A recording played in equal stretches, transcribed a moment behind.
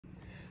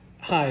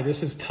Hi,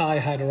 this is Ty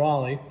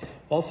Hyderali.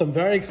 Well, some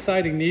very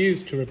exciting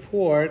news to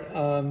report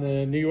on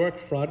the New York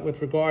front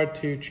with regard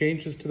to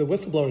changes to the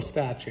whistleblower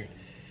statute.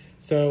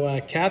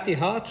 So Kathy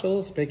Hochul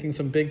is making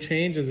some big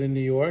changes in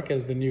New York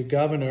as the new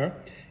governor.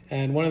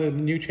 And one of the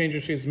new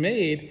changes she's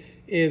made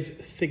is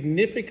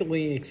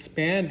significantly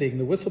expanding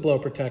the whistleblower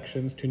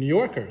protections to New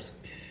Yorkers.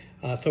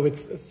 So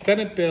it's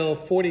Senate Bill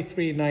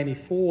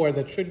 4394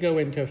 that should go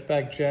into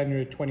effect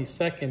January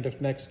 22nd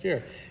of next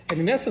year. And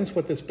in essence,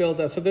 what this bill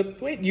does, so the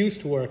way it used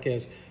to work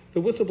is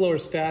the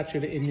whistleblower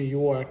statute in New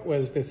York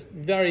was this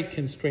very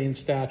constrained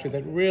statute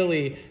that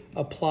really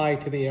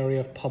applied to the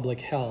area of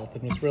public health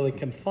and was really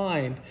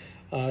confined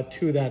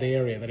to that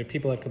area. That if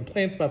people had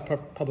complaints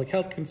about public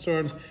health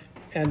concerns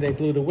and they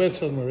blew the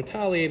whistle and were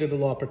retaliated, the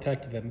law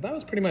protected them. That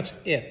was pretty much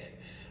it.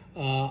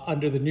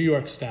 Under the New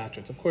York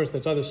statutes. Of course,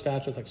 there's other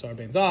statutes like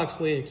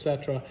Sarbanes-Oxley,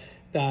 etc.,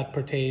 that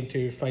pertain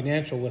to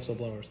financial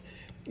whistleblowers.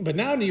 But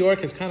now New York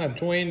has kind of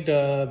joined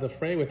the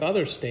fray with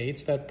other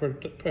states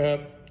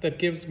that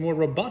gives more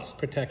robust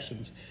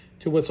protections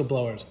to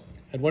whistleblowers.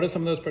 And what are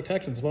some of those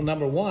protections? Well,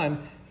 number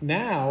one,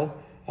 now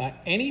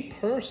any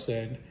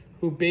person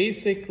who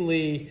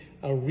basically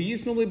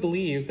reasonably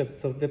believes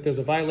that there's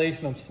a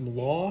violation of some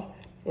law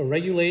or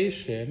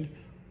regulation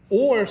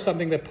or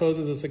something that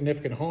poses a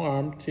significant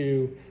harm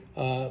to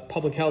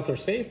public health or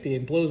safety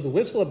and blows the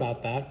whistle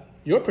about that,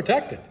 you're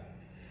protected.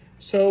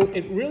 So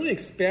it really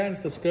expands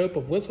the scope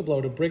of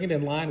whistleblower to bring it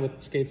in line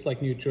with states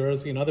like New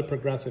Jersey and other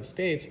progressive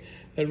states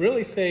that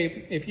really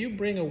say if you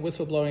bring a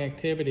whistleblowing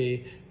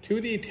activity to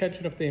the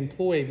attention of the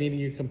employee, meaning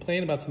you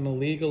complain about some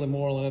illegal,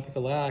 immoral,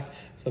 unethical act,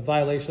 some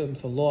violation of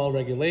some law or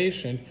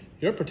regulation,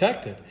 you're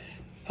protected.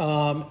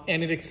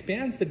 And it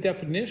expands the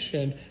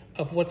definition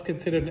of what's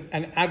considered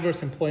an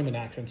adverse employment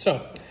action.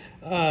 So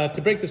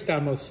to break this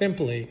down most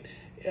simply,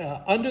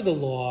 under the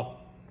law,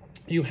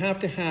 you have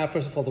to have,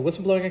 first of all, the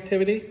whistleblowing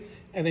activity,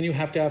 and then you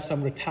have to have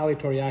some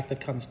retaliatory act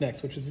that comes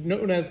next, which is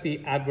known as the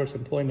adverse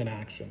employment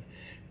action.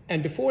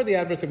 And before the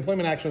adverse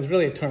employment action was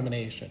really a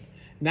termination.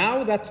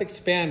 Now that's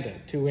expanded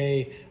to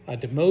a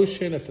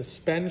demotion, a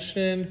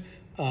suspension,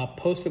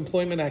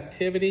 post-employment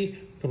activity,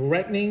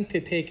 threatening to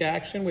take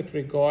action with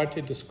regard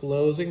to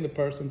disclosing the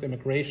person's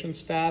immigration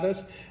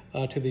status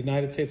to the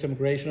United States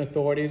immigration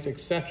authorities,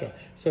 etc.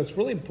 So it's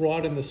really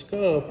broadened the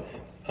scope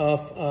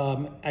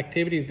of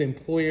activities the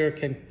employer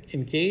can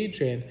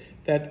engage in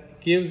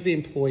that gives the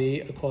employee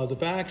a cause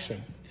of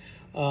action.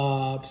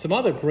 Some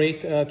other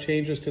great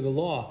changes to the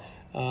law.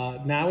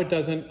 Now it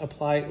doesn't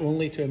apply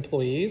only to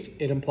employees.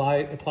 It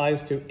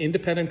applies to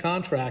independent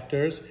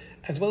contractors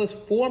as well as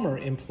former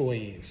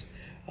employees.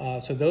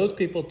 So those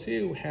people,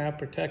 too, have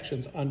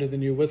protections under the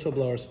new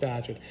whistleblower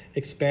statute.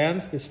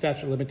 Expands the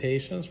statute of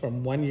limitations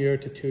from 1 year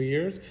to 2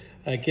 years.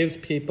 Gives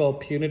people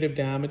punitive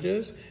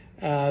damages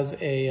as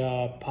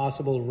a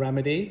possible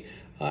remedy.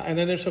 And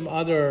then there's some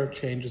other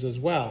changes as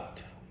well.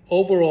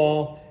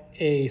 Overall,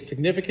 a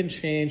significant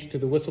change to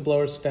the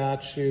whistleblower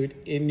statute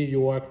in New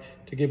York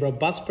to give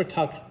robust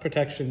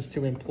protections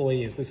to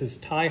employees. This is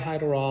Ty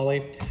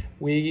Hyderali.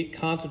 We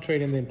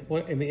concentrate in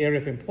the area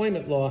of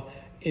employment law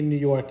in New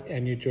York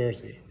and New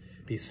Jersey.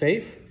 Be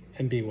safe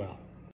and be well.